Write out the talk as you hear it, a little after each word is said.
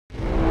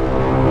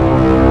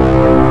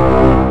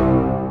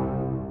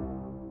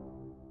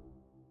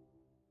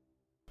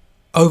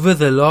Over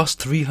the last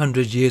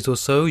 300 years or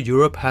so,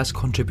 Europe has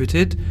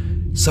contributed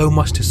so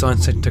much to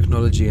science and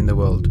technology in the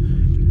world.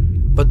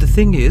 But the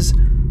thing is,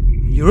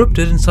 Europe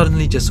didn't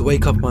suddenly just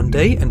wake up one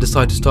day and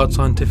decide to start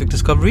scientific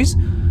discoveries.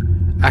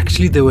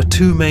 Actually, there were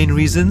two main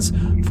reasons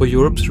for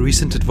Europe's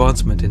recent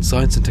advancement in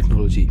science and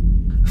technology.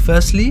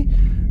 Firstly,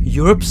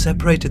 Europe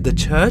separated the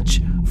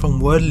church from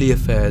worldly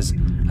affairs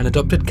and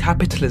adopted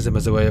capitalism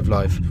as a way of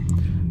life.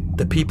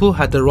 The people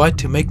had the right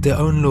to make their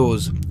own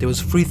laws, there was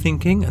free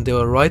thinking and there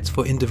were rights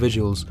for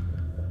individuals.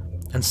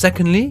 And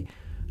secondly,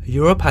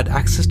 Europe had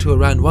access to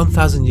around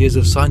 1000 years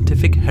of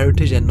scientific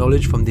heritage and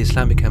knowledge from the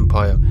Islamic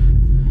Empire.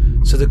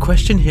 So the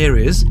question here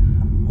is,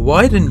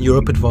 why didn't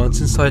Europe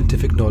advance in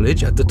scientific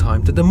knowledge at the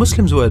time that the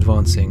Muslims were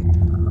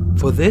advancing?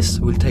 For this,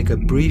 we'll take a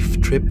brief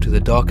trip to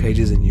the Dark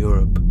Ages in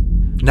Europe.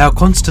 Now,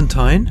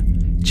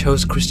 Constantine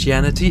chose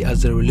Christianity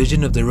as the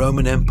religion of the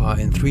Roman Empire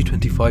in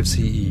 325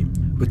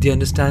 CE, with the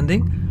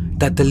understanding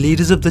that the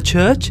leaders of the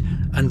church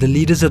and the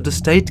leaders of the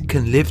state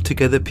can live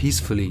together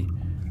peacefully.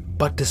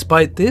 But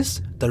despite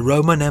this, the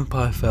Roman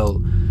Empire fell,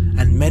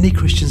 and many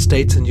Christian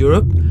states in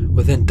Europe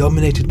were then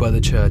dominated by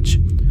the church.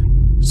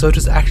 So it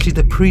was actually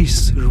the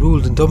priests who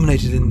ruled and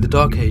dominated in the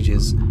Dark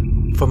Ages,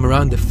 from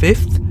around the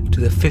 5th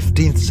to the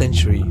 15th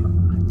century.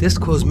 This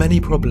caused many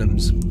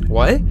problems.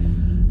 Why?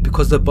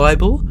 Because the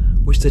Bible,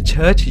 which the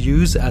church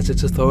used as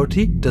its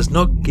authority, does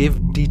not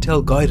give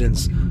detailed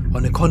guidance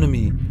on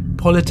economy,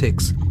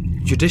 politics,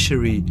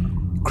 judiciary,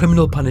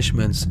 criminal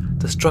punishments,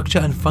 the structure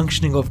and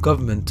functioning of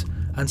government,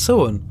 and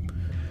so on.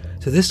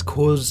 So this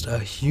caused a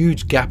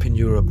huge gap in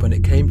Europe when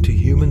it came to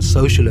human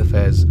social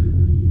affairs.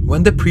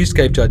 When the priests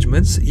gave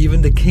judgments,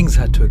 even the kings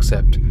had to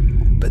accept.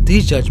 But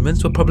these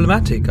judgments were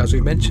problematic. As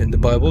we mentioned, the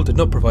Bible did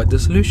not provide the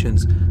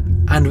solutions.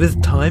 And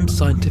with time,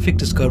 scientific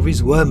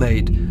discoveries were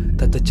made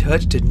that the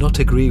church did not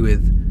agree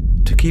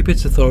with. To keep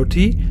its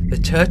authority, the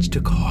church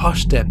took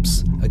harsh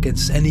steps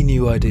against any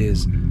new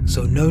ideas.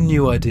 So no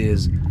new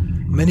ideas.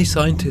 Many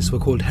scientists were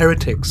called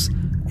heretics,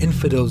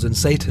 infidels and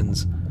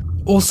satans.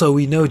 Also,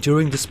 we know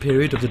during this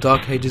period of the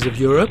Dark Ages of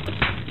Europe,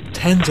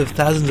 tens of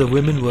thousands of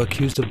women were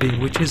accused of being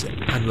witches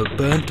and were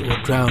burnt or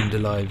drowned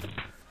alive.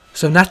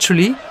 So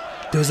naturally,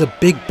 there was a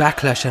big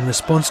backlash and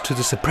response to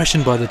the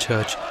suppression by the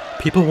church.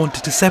 People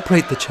wanted to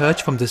separate the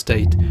church from the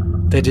state.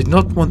 They did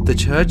not want the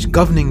church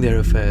governing their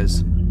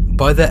affairs.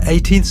 By the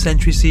 18th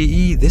century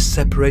CE, this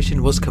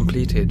separation was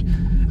completed,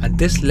 and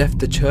this left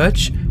the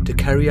church to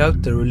carry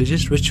out the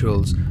religious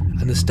rituals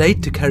and the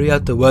state to carry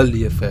out the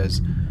worldly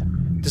affairs.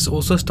 This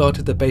also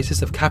started the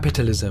basis of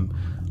capitalism,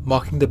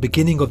 marking the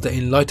beginning of the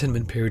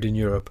Enlightenment period in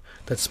Europe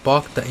that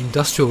sparked the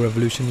Industrial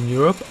Revolution in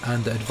Europe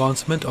and the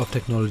advancement of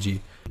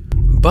technology.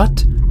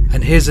 But,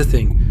 and here's the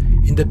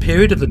thing, in the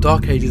period of the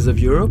Dark Ages of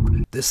Europe,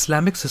 the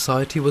Islamic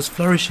society was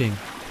flourishing.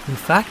 In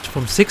fact,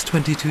 from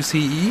 622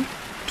 CE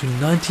to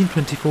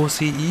 1924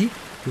 CE,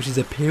 which is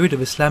a period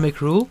of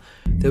Islamic rule,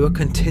 there were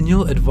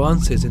continual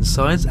advances in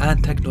science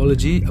and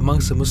technology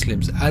amongst the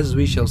Muslims, as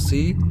we shall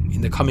see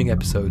in the coming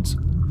episodes.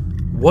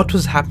 What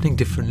was happening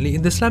differently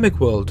in the Islamic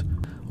world?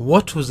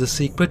 What was the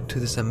secret to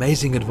this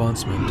amazing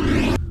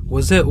advancement?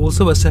 Was there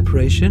also a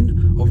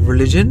separation of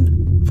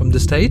religion from the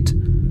state?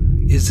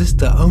 Is this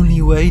the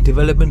only way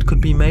development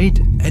could be made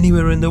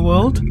anywhere in the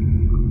world?